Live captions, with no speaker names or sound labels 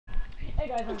Hey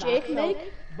guys, I'm Jake, back. Meg. So,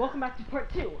 welcome back to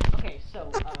part 2. Okay,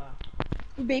 so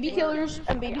Baby killers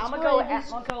and baby I'm survivors.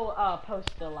 gonna go post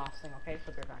the last thing. Okay,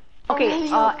 so be right back.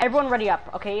 Okay, everyone ready up.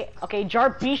 Okay,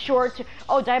 Jart, be sure to.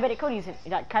 Oh, diabetic Cody's in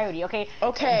that Coyote. Okay.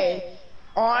 Okay,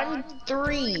 on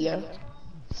 3,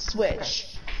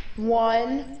 switch.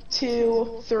 1,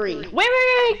 2, 3.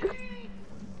 Wait!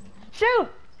 Shoot!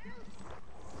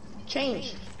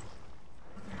 Change.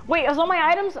 Wait, is all my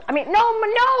items? I mean, no,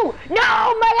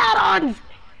 my add-ons!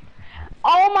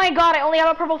 Oh my god, I only have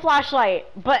a purple flashlight,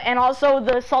 and also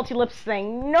the salty lips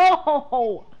thing.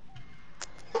 No!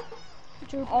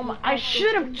 Oh my, I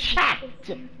should have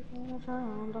checked!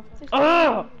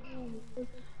 Ugh!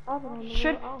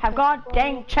 Should have god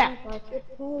dang checked.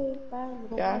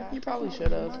 Yeah, you probably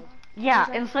should have.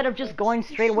 Yeah, instead of just going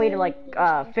straight away to like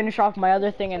finish off my other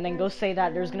thing and then go say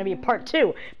that there's gonna be a part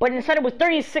 2. But instead it was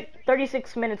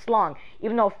 36 minutes long,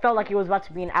 even though it felt like it was about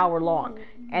to be an hour long.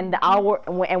 And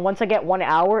and once I get 1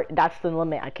 hour, that's the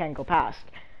limit I can't go past.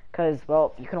 Cause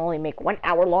well, you can only make 1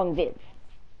 hour long vids.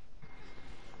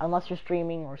 Unless you're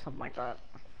streaming or something like that.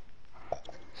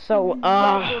 So, And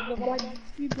I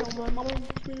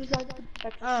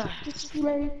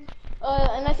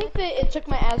think that it took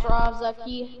my Azerov's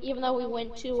key, even though we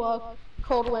went to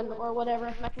Coldwind or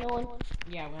whatever, Macmillan.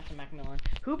 Yeah, we went to Macmillan.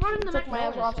 Who brought in the Took my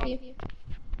Macmillan? Azerov's key.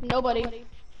 Nobody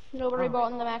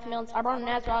brought in the Macmillans. I brought an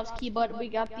Azerov's key, but we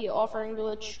got the offering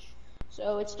glitch.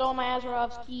 So it stole my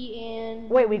Azerov's key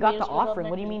and... Wait, we got the offering?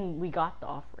 What do you mean we got the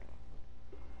offering?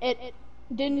 It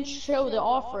didn't show the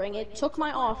offering. It took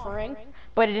my offering.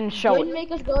 But it didn't show Didn't it. make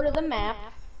us go to the map.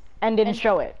 And didn't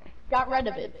show it. Got rid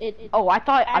of it. Oh, I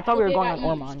thought we were going on actually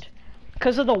Ormond.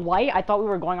 Because of the white, I thought we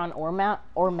were going on Ormond,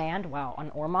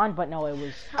 on Ormond, but no, it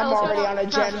was... I'm already on a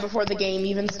gen before the game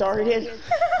even started.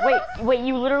 wait,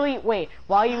 you literally,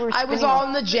 while you were I was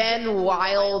on the gen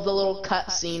while the little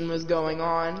cutscene was going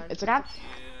on. It's a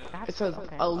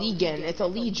legion. It's a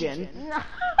legion.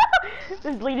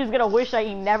 This leader's gonna wish that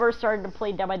he never started to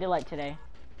play Dead by Daylight today.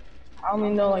 I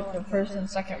only know like the first and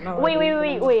second melody.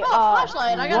 Wait,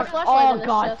 flashlight. I got a flashlight in this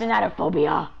god, chest.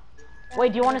 Thanatophobia.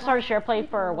 Wait, do you want to start a share play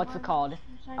for, what's it called?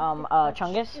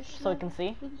 Chungus, so we can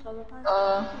see?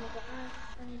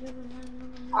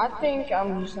 I think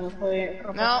I'm just gonna play.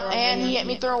 No, and he hit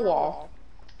me through a wall.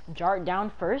 Jart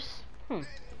down first?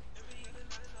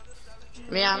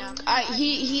 Yeah,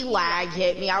 he lag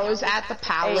hit me. I was at the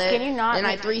pallet, can you not- and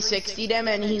I 360'd him,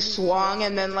 and he swung,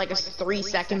 and then like 3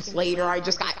 seconds later, I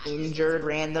just got injured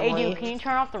randomly. Hey dude, can you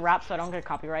turn off the rap so I don't get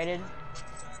copyrighted?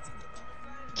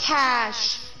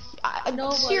 Cash.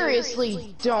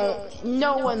 Seriously, don't.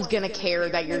 No one's gonna care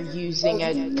that you're using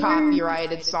a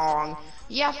copyrighted song.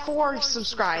 Yeah, 4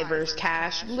 subscribers,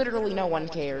 Cash. Literally no one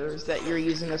cares that you're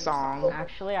using a song.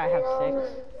 Actually, I have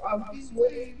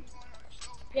 6.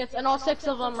 Yes, and all 6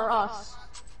 of them are us.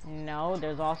 No,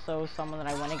 there's also someone that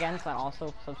I went against that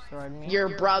also subscribed me.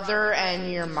 Your brother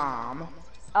and your mom.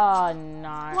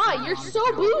 Not. Why? You're so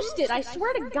boosted. I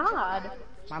swear to God.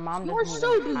 My mom doesn't You're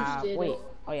so even have... boosted. Wait.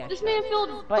 Oh yeah. This man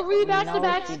filled But 3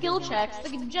 back-to-back no, skill didn't. checks. The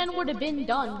gen would have been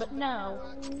done, but no.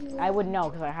 I would know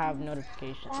because I have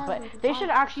notifications. But they should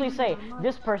actually say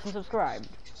this person subscribed.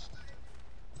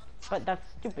 But that's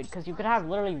stupid because you could have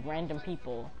literally random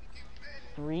people.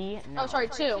 3. No. Oh, sorry,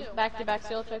 2 back-to-back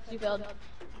skill checks you failed.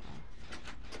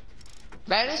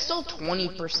 That is still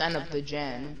 20% of the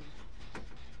gen.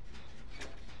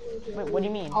 Wait, what do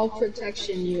you mean? All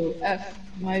protection, you F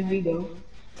my Vigo.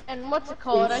 And what's it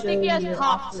called? I think he has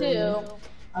top 2.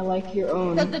 I like your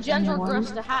own. Because the gens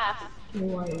regressed to half.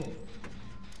 KYA.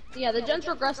 Yeah, the gens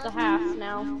regressed to half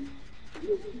now.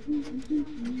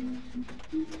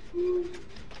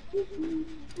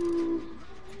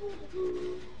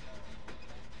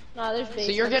 Nah, there's basements.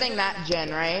 So you're getting that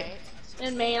gen, right?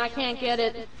 In Maine, I can't get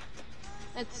it.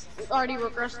 It's already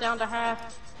regressed down to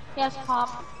half. Yes,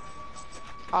 pop.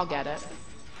 I'll get it.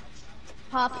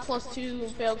 Pop plus 2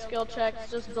 failed skill checks,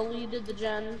 just deleted the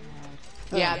gen.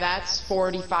 Yeah, that's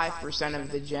 45%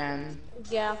 of the gen.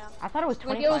 Yeah. I thought it was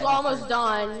 25. Like, it was almost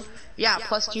done. Yeah,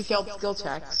 plus 2 failed skill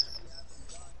checks.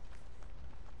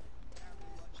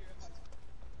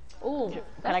 Ooh, Can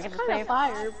I that's get the kind of save?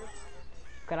 fire.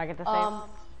 Could I get the save?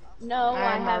 No,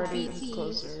 I I'm have already BTs.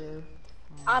 closer.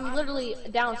 I'm literally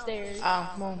downstairs.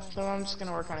 Oh, well, so I'm just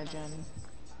gonna work on a gen.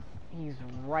 He's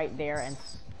right there and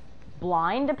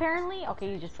blind apparently.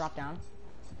 Okay, he just dropped down.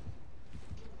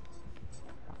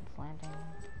 Rocket's landing.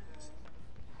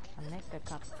 I make a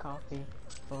cup of coffee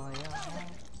for your head.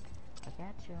 I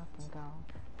get you up and go.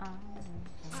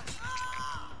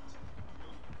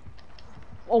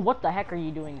 Oh, what the heck are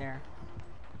you doing there?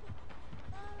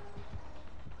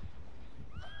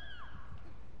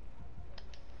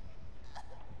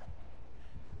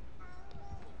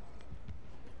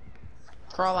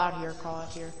 Crawl out here, crawl out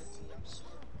here.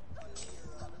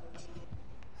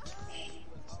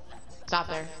 Stop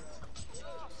there.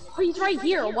 Oh, he's right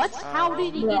here. What? How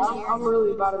did he get here? I'm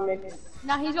really about to make it.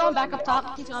 Nah, he's going back up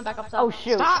top. He's going back up top. Oh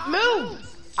shoot. Stop,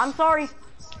 move! I'm sorry.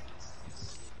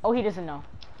 Oh, he doesn't know.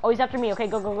 Oh, he's after me. Okay,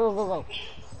 go, go, go, go, go.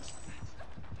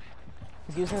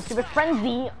 He's using a stupid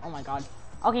frenzy. Oh my god.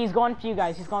 Okay, he's going for you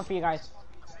guys. He's going for you guys.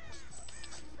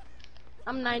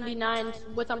 I'm 99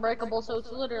 with Unbreakable, so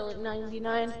it's literally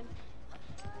 99.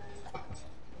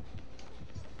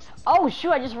 Oh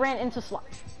shoot, I just ran into Sly.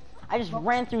 I just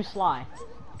ran through Sly.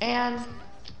 And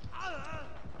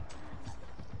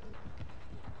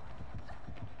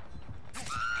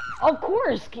Of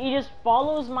course, he just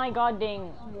follows my goddamn.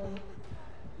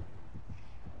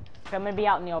 Okay, I'm gonna be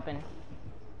out in the open.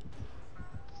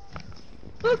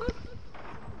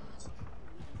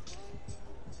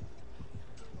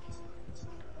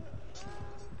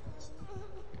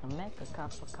 I'll make a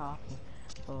cup of coffee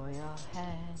for your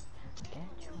head. Get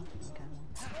you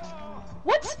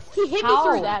What? He hit me How?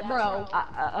 through that, bro.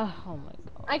 oh my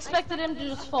god. I expected him to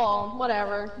just fall.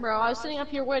 Whatever, bro. I was sitting up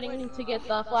here waiting to get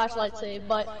the flashlight saved,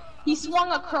 but he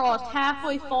swung across,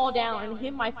 halfway fall down, and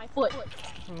hit my foot.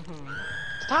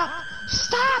 stop!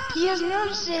 Stop! He has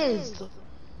nurses!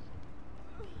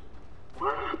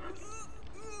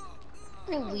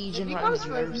 Legion runs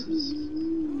nurses.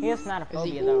 He has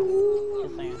smatophobia though.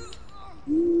 Just saying.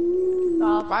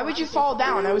 Why would you fall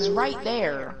down? I was right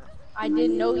there. I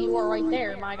didn't know you were right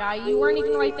there, my guy. You weren't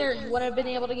even right there. You wouldn't have been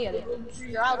able to get it.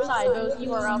 You're outside, those.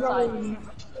 You are outside.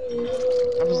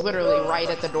 I was literally right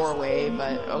at the doorway,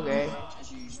 but okay.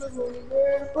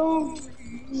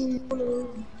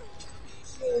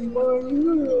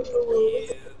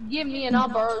 Give me an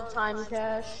borrow time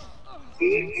cash.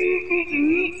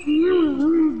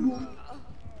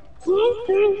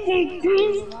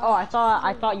 Oh,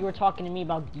 I thought you were talking to me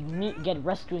about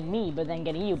rescuing me, but then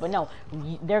getting you. But no,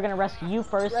 they're gonna rescue you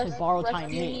first to borrow time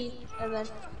me. And then,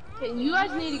 okay, you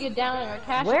guys need to get down there.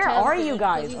 Cash. Where are you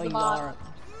guys? Oh, you are.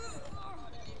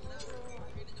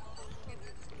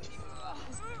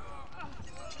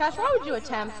 Cash, why would you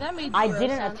attempt? That made I zero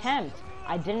didn't sense. attempt.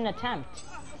 I didn't attempt.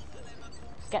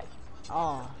 Get.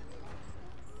 Oh.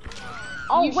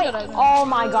 Oh You wait. should've. Oh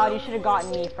my god, you should have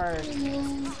gotten me first.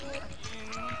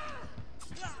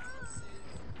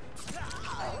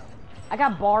 I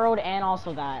got borrowed and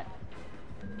also that.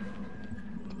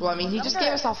 Well, I mean, he just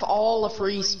gave us off all a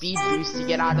free speed boost to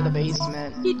get out of the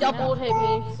basement. He doubled hit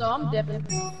me, so I'm dipping.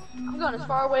 I'm going as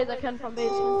far away as I can from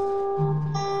basement.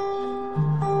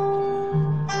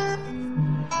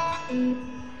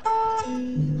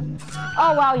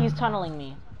 Oh wow, he's tunneling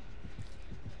me.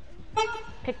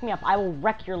 Pick me up. I will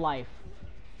wreck your life.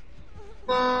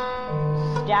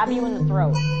 Stab you in the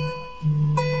throat.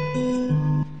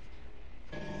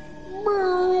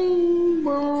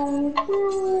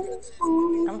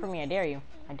 Come for me, I dare you.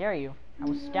 I dare you. I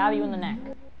will stab you in the neck.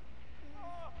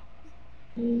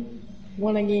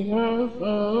 Wanna get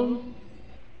home?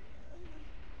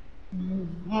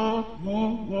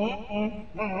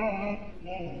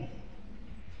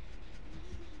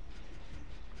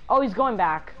 Oh, he's going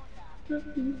back.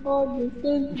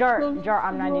 Jart,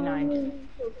 I'm 99.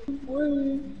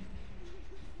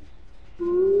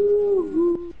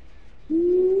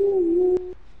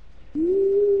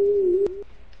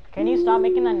 Can you stop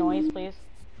making that noise, please?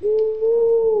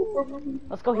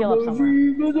 Let's go heal up somewhere.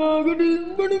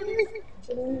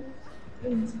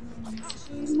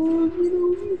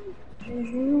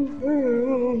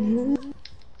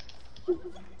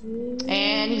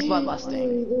 And he's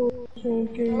bloodlusting.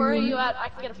 Where are you at? I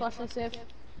can get a flashlight saved.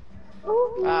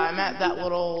 I'm at that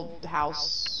little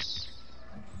house.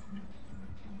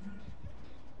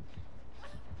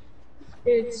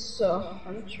 It's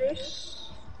Huntress.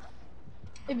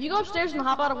 If you go upstairs and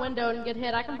hop out a window and get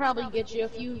hit, I can probably get you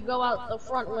if you go out the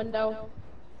front window.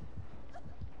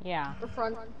 Yeah. The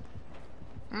front.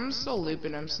 I'm still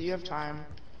looping him, so you have time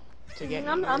to get.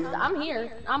 I'm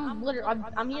here.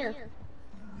 I'm here.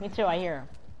 Me too, I hear.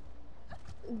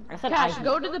 I said Cash, I...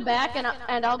 go to the back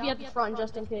and I'll be at the front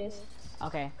just in case.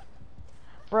 Okay.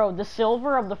 Bro, the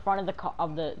silver of the front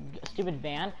of the stupid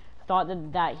van thought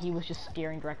that he was just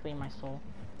staring directly in my soul.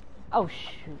 Oh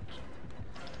shoot.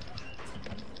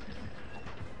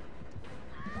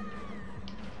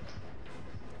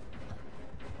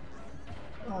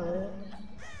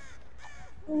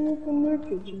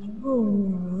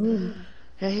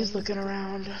 Yeah, he's looking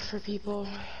around for people.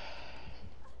 Hey,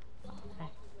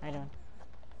 how you doing?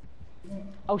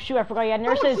 Oh shoot, I forgot he had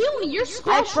nurses. Oh, you're I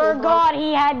special, forgot bro.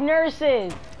 he had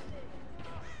nurses.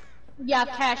 Yeah,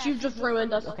 Cash, you just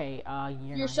ruined us. Okay,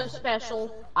 You're not so here.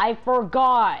 special. I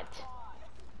forgot.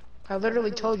 I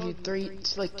literally told you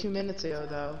like 2 minutes ago,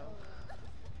 though.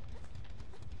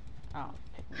 Oh,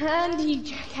 And he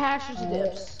Cashes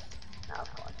dips. Oh,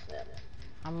 fuck that.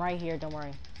 I'm right here. Don't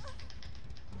worry.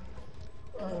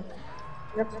 You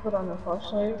have to put on the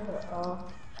flashlight.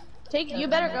 You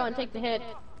better go and take the hit.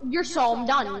 You're so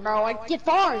done, bro. Like, get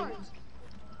far.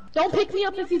 Don't pick me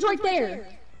up if he's right there.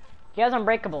 He has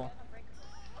unbreakable.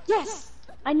 Yes,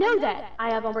 I know that. I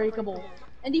have unbreakable.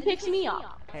 And he picks me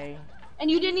up. Okay. And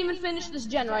you didn't even finish this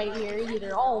gen right here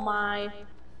either. Oh my.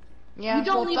 Yeah, You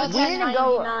don't well, leave a that's- We gen didn't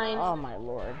go. 99. Oh my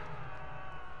lord.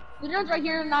 The gen's right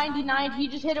here 99. He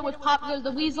just hit it with Pop Goes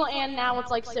the Weasel, and now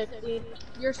it's like 60.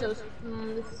 You're so.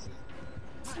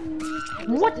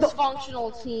 What the?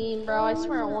 Dysfunctional team, bro. I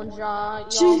swear on jaw.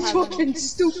 She's fucking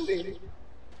stupid.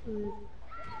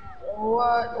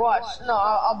 What? Watch. No,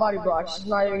 I'll body block. She's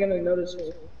not even gonna notice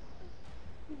me.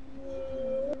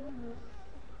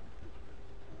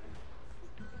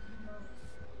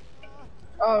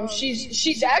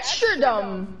 She's extra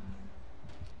dumb.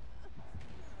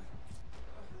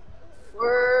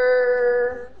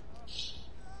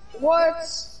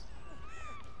 What?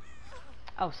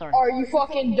 Oh, sorry. Are you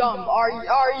fucking dumb?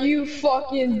 Are you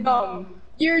fucking dumb?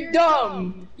 You're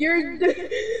dumb. You're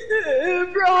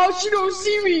bro. How she don't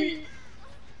see me?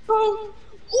 Oh.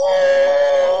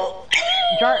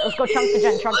 Jart, let's go chunk the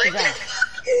gen. Chunk the gen. Chunk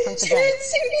the She gen. didn't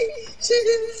see me. She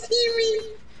didn't see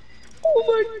me. Oh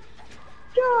my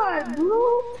god,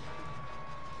 bro.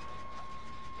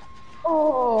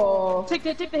 Oh. Take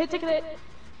the hit.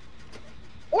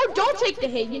 Or don't take the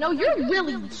hit, you know, you're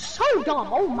really so dumb.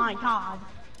 Oh my god.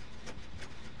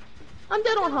 I'm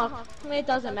dead on Huck. It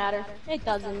doesn't matter. It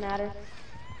doesn't matter.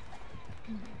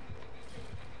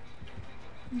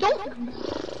 Don't.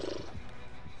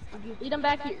 You lead him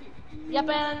back here. Yep,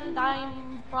 and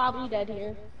I'm probably dead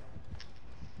here.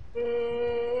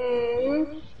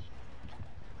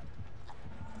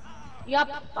 Yep,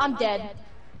 I'm dead.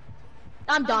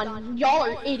 I'm done. Y'all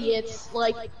are idiots.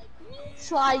 Like,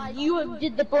 Sly, you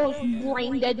did the most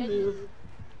brain dead move.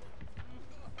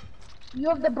 You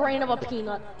have the brain of a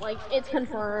peanut. Like, it's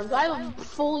confirmed. I have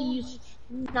fully used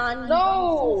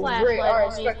No. Great. All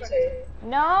right, spectate.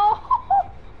 No.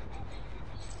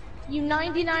 You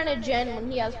 99 a gen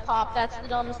when he has pop. That's the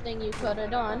dumbest thing you could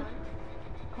have done.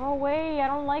 Go away. I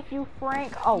don't like you,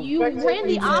 Frank. Oh. You ran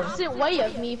the opposite way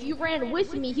of me. If you ran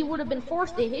with me, he would have been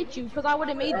forced to hit you because I would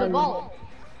have made the vault.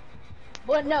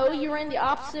 But no, you ran the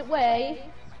opposite way.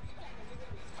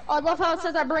 Oh, I love how it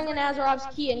says I bring in Azarov's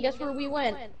key, and guess where we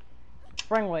went?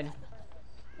 Springwood.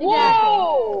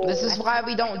 Whoa! This is why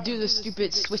we don't do the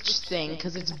stupid switch thing,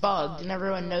 because it's bugged, and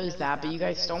everyone knows that, but you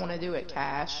guys don't want to do it,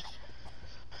 Cash.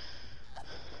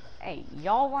 Hey,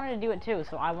 y'all wanted to do it too,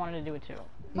 so I wanted to do it too.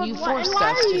 You Why- forced and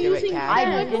why us are to you do it, using Cash.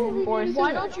 I didn't force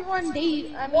Why it. don't you run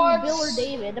What? Bill or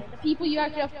David? The people you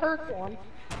actually have perk on.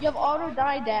 You have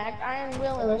Autodidact, Iron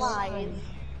Will, and Lies.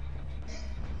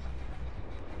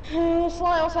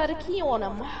 Sly also had a key on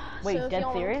him. Wait, so if dead you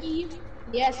want a serious? key-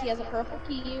 Yes, he has a purple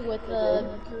key with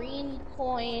a green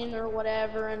coin or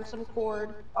whatever and some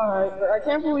cord. Alright, but I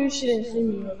can't believe she didn't see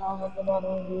me when I was at the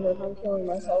bottom of the earth. I'm killing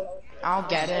myself. I'll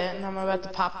get it, and I'm about to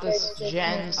pop this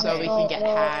gen so we can get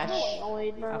Cash.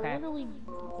 Annoyed, bro. Okay. Literally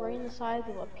brain the size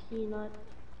of a peanut.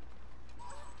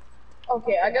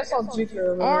 Okay, I guess I'll juke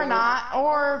her. Or not,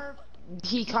 or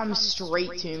he comes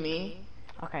straight to me.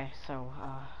 Okay, so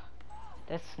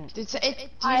this. Do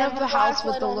I you know have the a house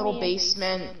with flashlight the on little me.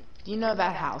 basement? You know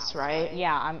that house, right?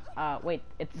 Yeah, I'm. Wait,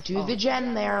 it's. Do the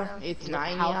gen there. It's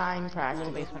 99 little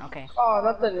practically. basement. Okay. Oh,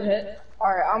 that didn't hit.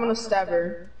 Alright, I'm gonna stab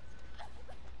her.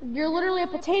 You're literally a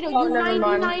potato. Oh, You never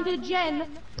mind. 99 to Jen.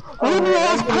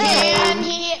 And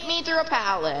he hit me through a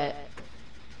pallet.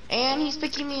 And he's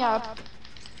picking me up.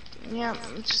 Yeah,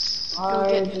 just go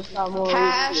I get just got more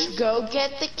Cash. Go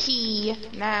get the key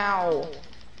now.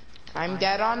 I'm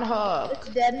dead on hook. It's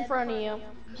dead in front of you.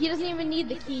 He doesn't even need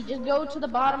the key. Just go to the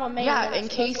bottom of main. Yeah, and in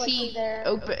it's case most he likely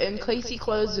there. in case he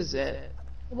closes it.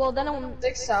 Well, then it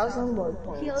 6,000 blood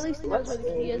points. he at least knows where the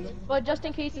key is. But just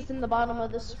in case it's in the bottom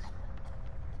of this.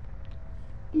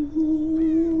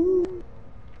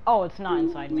 Oh, it's not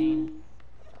inside main.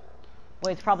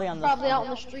 Wait, it's probably on the. Probably out in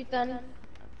the street then.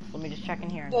 Let me just check in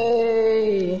here.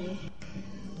 Hey.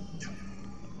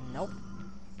 Nope.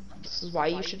 This is why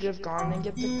you should have gone and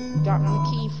gotten the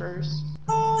key first.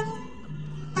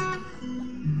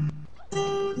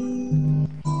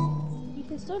 You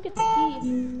can still get the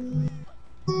key.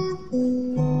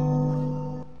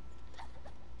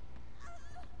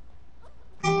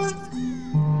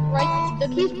 Right, the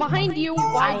He's behind you.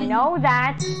 Why I did know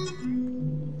that. It's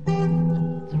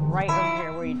right over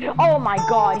here where you. Oh my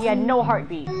god, he had no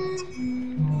heartbeat.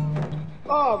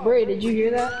 Oh, Bray, did you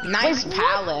hear that? Nice Wait,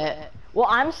 palette. Well,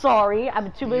 I'm sorry.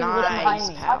 I'm too busy looking behind Nice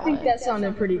me. I think palette. that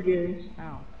sounded pretty good.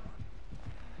 Oh.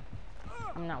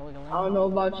 I'm not wiggling. I don't know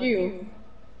about you,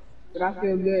 but I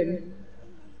feel good.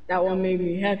 That one made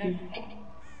me happy.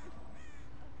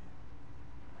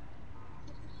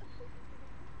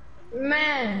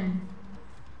 Man.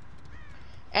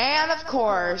 And of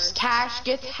course, Cash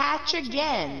gets hatch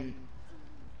again.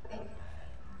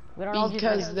 We don't know if he's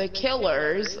Because gonna- the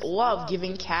killers love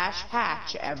giving Cash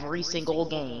hatch every single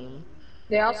game.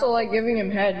 They also like giving him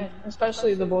head,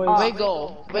 especially the boys.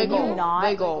 Wiggle, Can you wiggle, not?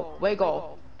 wiggle,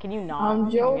 wiggle. Can you not?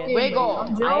 I'm joking. Wiggle.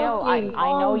 I'm joking.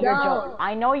 I know you're Calm joking. down.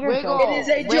 I know you're Wiggle. joking. It is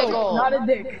a joke, Wiggle. not a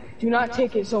dick. Do not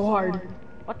take it so hard.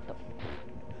 What the?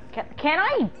 Can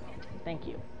I? Thank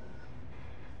you.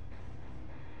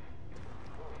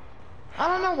 I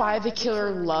don't know why the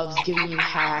killer loves giving you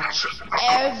hatch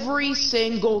every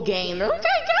single game. They're like, I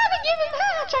gotta give him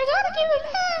hatch, I gotta give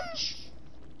him hatch.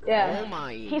 Yeah.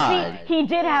 my He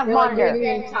did have They're like giving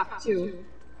monitor. him top 2.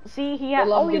 See, he had.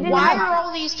 love Oh, he giving did Why have. are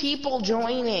all these people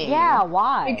joining? Yeah,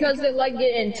 why? Because they like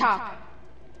getting top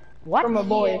What? from a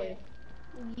boy.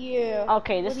 Yeah.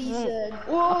 Okay, this What he is. said.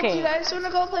 Well, Okay. do you guys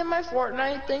wanna go play my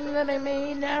Fortnite thing that I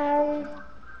made now?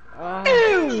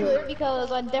 Sure,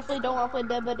 because I definitely don't want to play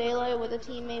Dead by Daylight with a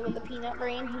teammate with a peanut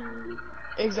brain who...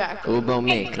 Exactly. What about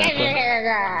me? Can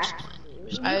I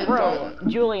I Bro, don't.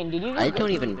 Julian, did you? play? I don't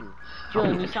even.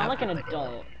 Julian, you sound like an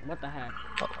adult. What the heck?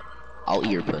 I'll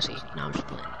eat your pussy. No, I'm just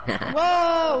playing.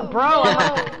 Whoa! Bro,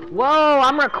 no. whoa,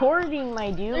 I'm recording,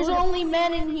 my dude. There's only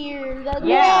men in here. That's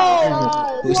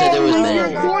Yeah. Who said there was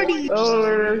men?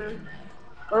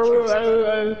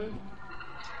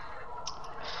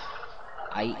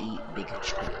 I eat big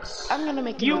chunks. I'm gonna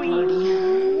make you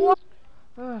a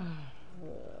party.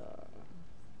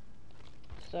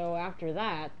 So after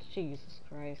that, Jesus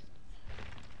Christ.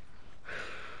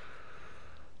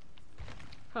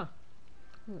 Huh.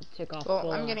 I'm gonna take off. Well,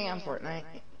 full I'm on. getting on Fortnite.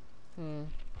 I'm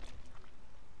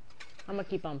gonna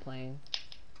keep on playing.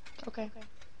 Okay.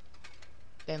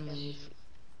 Then leave.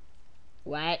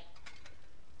 What?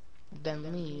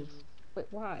 Then leave. Wait,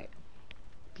 why?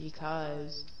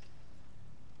 Because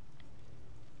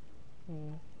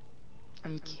Hmm.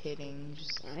 I'm kidding.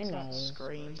 Just I know. don't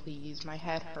scream, please. My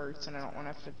head hurts and I don't want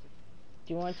to have to.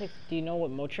 Do you want to take? Do you know what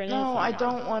Motrin is? No, I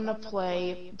don't want to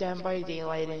play Dead by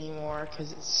Daylight anymore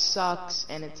because it sucks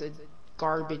and it's a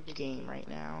garbage game right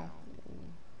now.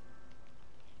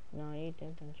 No, you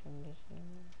didn't mention this.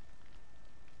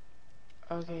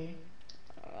 Okay.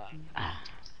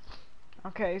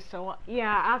 Okay, so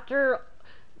yeah, after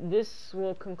this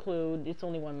will conclude. It's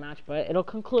only one match, but it'll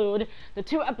conclude the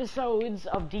 2 episodes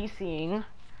of DCing.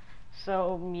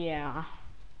 So yeah,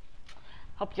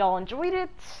 hope y'all enjoyed it.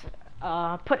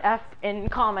 Put F in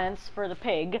comments for the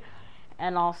pig,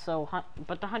 and also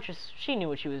but the Huntress, she knew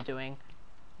what she was doing.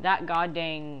 That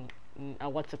goddamn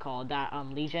what's it called? That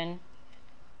Legion.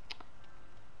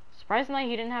 Surprisingly,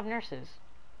 he didn't have nurses.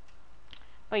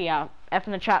 But yeah, F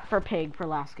in the chat for pig for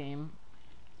last game.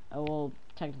 Well,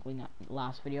 technically not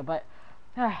last video, but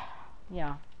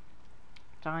yeah.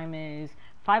 Time is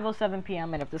 5:07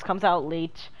 p.m. and if this comes out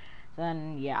late,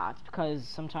 then yeah, it's because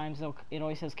sometimes it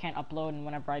always says can't upload, and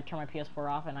whenever I turn my PS4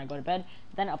 off and I go to bed,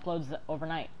 then it uploads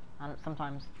overnight.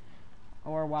 Sometimes,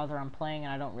 or while I'm playing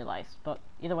and I don't realize. But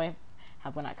either way,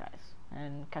 have a good night, guys,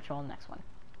 and catch you all in the next one.